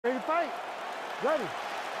Ready to fight. Ready.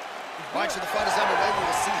 March of the fight is underway. We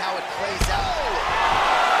will see how it plays out.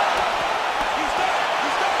 He's done.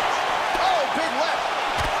 He's done. Oh, big left.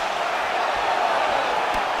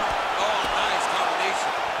 Oh, nice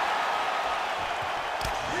combination.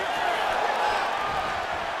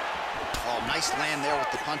 Oh, nice land there with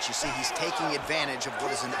the punch. You see, he's taking advantage of what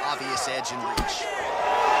is an obvious edge and reach.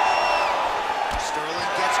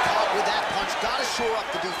 Sterling gets caught with that punch. Got to shore up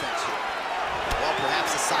the defense here. Well,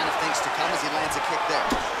 perhaps a sign of things to come as he lands a kick there.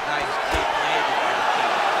 Nice kick landed.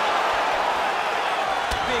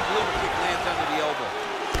 Big liver kick lands under the elbow.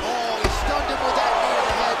 Oh, he stunned him with that knee to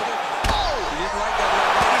the head. Oh! He didn't like that.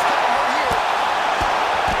 He's got him right here.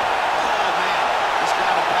 Oh, man. This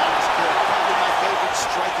ground and pound is good. Probably my favorite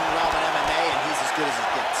striking realm in MMA, and he's as good as it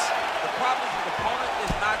gets. The problem is the opponent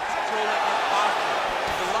is not controlling his posture.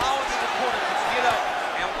 He's allowing his opponent to get up,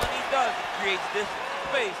 and when he does, it creates this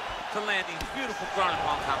space to land these beautiful ground and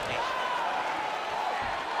pound combinations.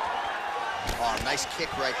 Oh, nice kick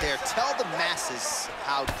right there. Tell the masses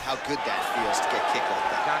how good that feels to get kicked like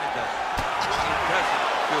that. Kind of does. It doesn't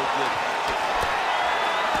feel good.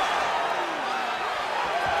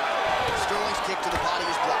 Sterling's kick to the body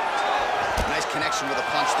is blocked. Nice connection with a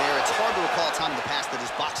punch there. It's hard to recall a time in the past that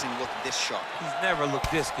his boxing looked this sharp. He's never looked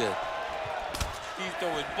this good. He's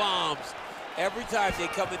throwing bombs. Every time they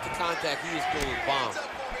come into contact, he is throwing bombs.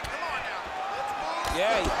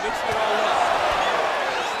 Yeah, he's mixed it all up.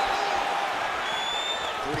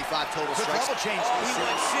 45 total strikes. Level change. He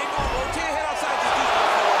went single, rotate head outside the defense.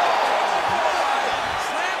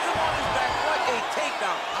 Slams him on his back. What a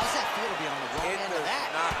takedown. How's that feel to be on the wrong end of that?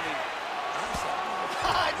 Not me.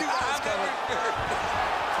 I knew that was coming.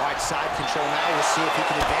 All right, side control now. We'll see if he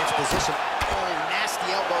can advance position. Oh, nasty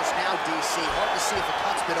elbows now, DC. Hard to see if a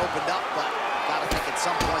cut's been opened up, but gotta think at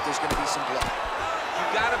some point there's gonna be some blood. You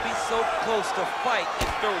gotta be so close to fight and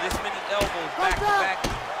throw this many elbows back to back.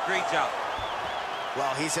 Great job. Well,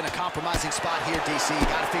 he's in a compromising spot here, DC. You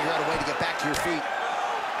gotta figure out a way to get back to your feet.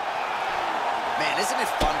 Man, isn't it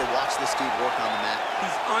fun to watch this dude work on the mat?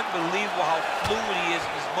 He's unbelievable how fluid he is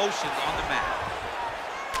in his motions on the mat.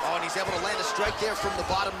 Oh, and he's able to land a strike there from the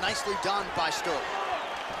bottom. Nicely done by Sterling.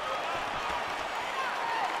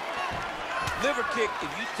 Liver kick,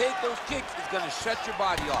 if you take those kicks, it's gonna shut your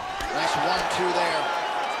body off. Nice 1-2 there.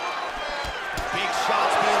 Big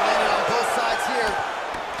shots being landed on both sides here.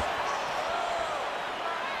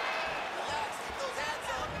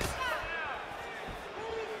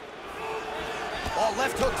 Oh,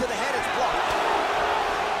 left hook to the head, it's blocked.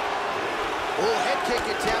 Oh, head kick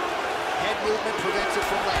attempt. Head movement prevents it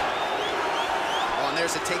from landing. Oh, and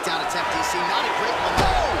there's a takedown attempt, DC. Not a great one,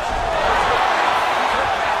 though.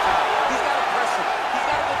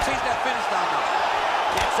 Chase that finish down now.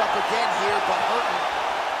 Gets up again here, but hurting.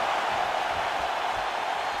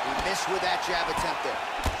 He missed with that jab attempt there.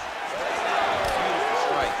 Beautiful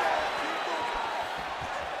strike.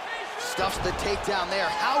 Stuffs the takedown there.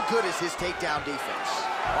 How good is his takedown defense?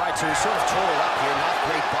 All right, so he's sort of total up here. Not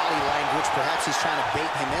great body language. Perhaps he's trying to bait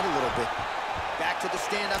him in a little bit. Back to the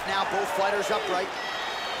stand-up now. Both fighters upright.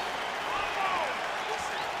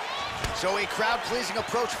 So a crowd-pleasing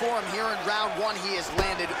approach for him here in round one. He has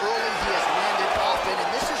landed early, he has landed often, and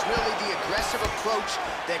this is really the aggressive approach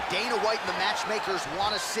that Dana White and the matchmakers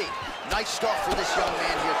want to see. Nice start for this young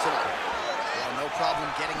man here tonight. Well, no problem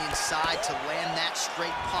getting inside to land that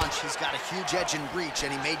straight punch. He's got a huge edge and reach,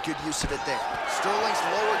 and he made good use of it there. Sterling's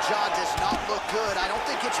lower jaw does not look good. I don't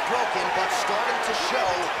think it's broken, but starting to show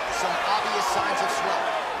some obvious signs of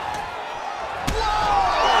swelling. Whoa!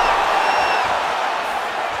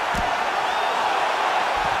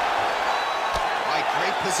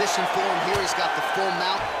 Position for him here. He's got the full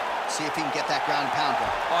mount. See if he can get that ground and pound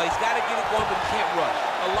going. Oh, he's got to get it going, but he can't rush.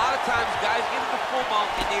 A lot of times, guys get the full mount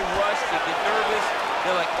and they rush, they get nervous.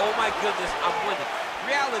 They're like, oh my goodness, I'm winning.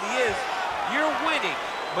 Reality is, you're winning,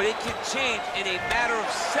 but it can change in a matter of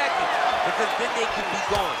seconds because then they can be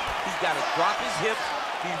gone. He's got to drop his hips,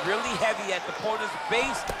 be really heavy at the opponent's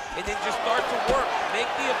base, and then just start to work. Make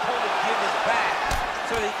the opponent give his back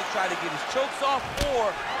so that he can try to get his chokes off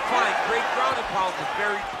or find great ground and pound with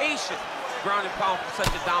very patient ground and pound from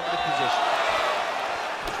such a dominant position.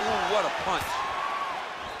 Ooh, what a punch.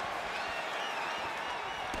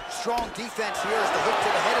 Strong defense here as the hook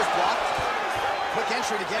to the head is blocked. Quick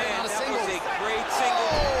entry to get him on a single. That was a great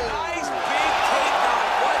single. Oh. Nice big takedown.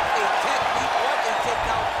 What a technique, what a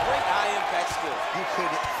takedown. Great high impact skill. You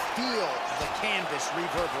could feel the canvas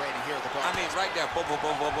reverberating here at the broadcast. I mean, right there. Boom, boom,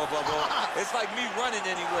 boom, boom, boom, boom, boom. It's like me running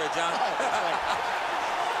anywhere, John. Oh, that's right.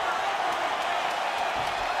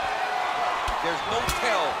 There's no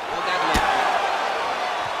tell on that leg.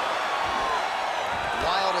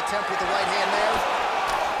 Wild attempt with the right hand there.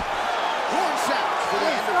 Horn sound for the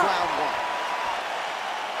end of round one.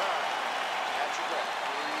 Catch your breath.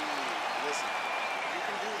 Breathe. Listen, you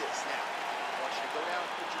can do this now. I want you to go down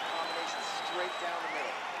and put your combination straight down the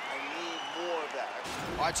middle. I need more of that.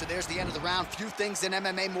 All right, so there's the end of the round. Few things in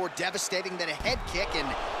MMA more devastating than a head kick, and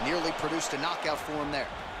nearly produced a knockout for him there.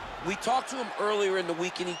 We talked to him earlier in the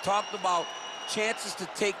week, and he talked about chances to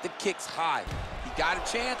take the kicks high. He got a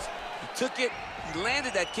chance, he took it, he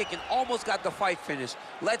landed that kick, and almost got the fight finished.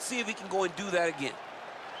 Let's see if he can go and do that again.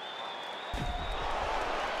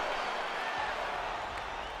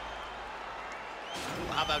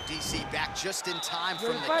 How about DC back just in time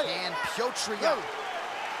from the can? Petr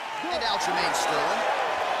and Aljamain Sterling.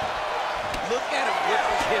 Look at him whip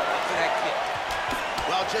his hip into that kick.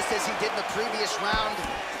 Well, just as he did in the previous round,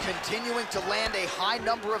 continuing to land a high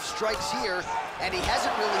number of strikes here, and he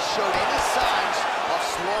hasn't really showed any signs of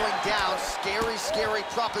slowing down. Scary, scary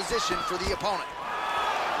proposition for the opponent.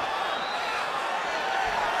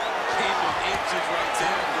 Came from inches right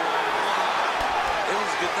there. It was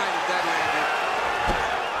a good night if that landed.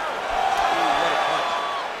 Ooh, what a punch.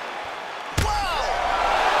 Wow!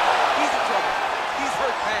 He's in trouble. He's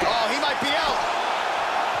hurt bad. Oh, he might be out.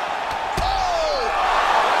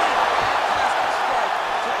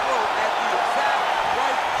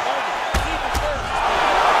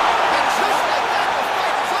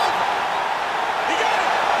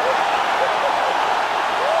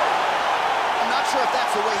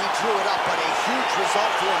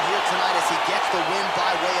 Result for him here tonight as he gets the win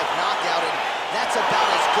by way of knockout, and that's about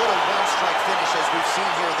as good a one-strike finish as we've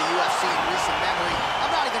seen here in the UFC in recent memory.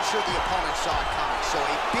 I'm not even sure the opponent saw it coming, so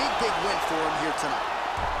a big, big win for him here tonight.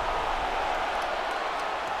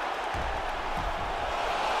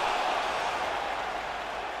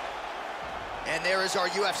 And there is our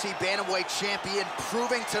UFC Bantamweight champion,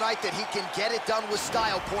 proving tonight that he can get it done with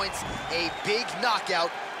style points. A big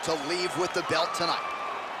knockout to leave with the belt tonight.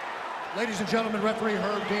 Ladies and gentlemen, referee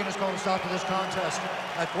Herb Dean has called a stop to this contest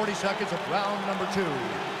at 40 seconds of round number 2.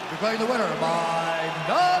 Declaring the winner by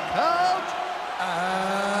knockout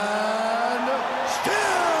and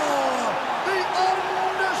still the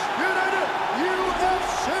undisputed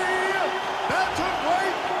UFC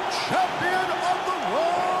Bantamweight champion of the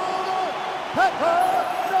world, Petr.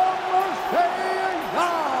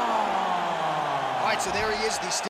 All right, so there he is, the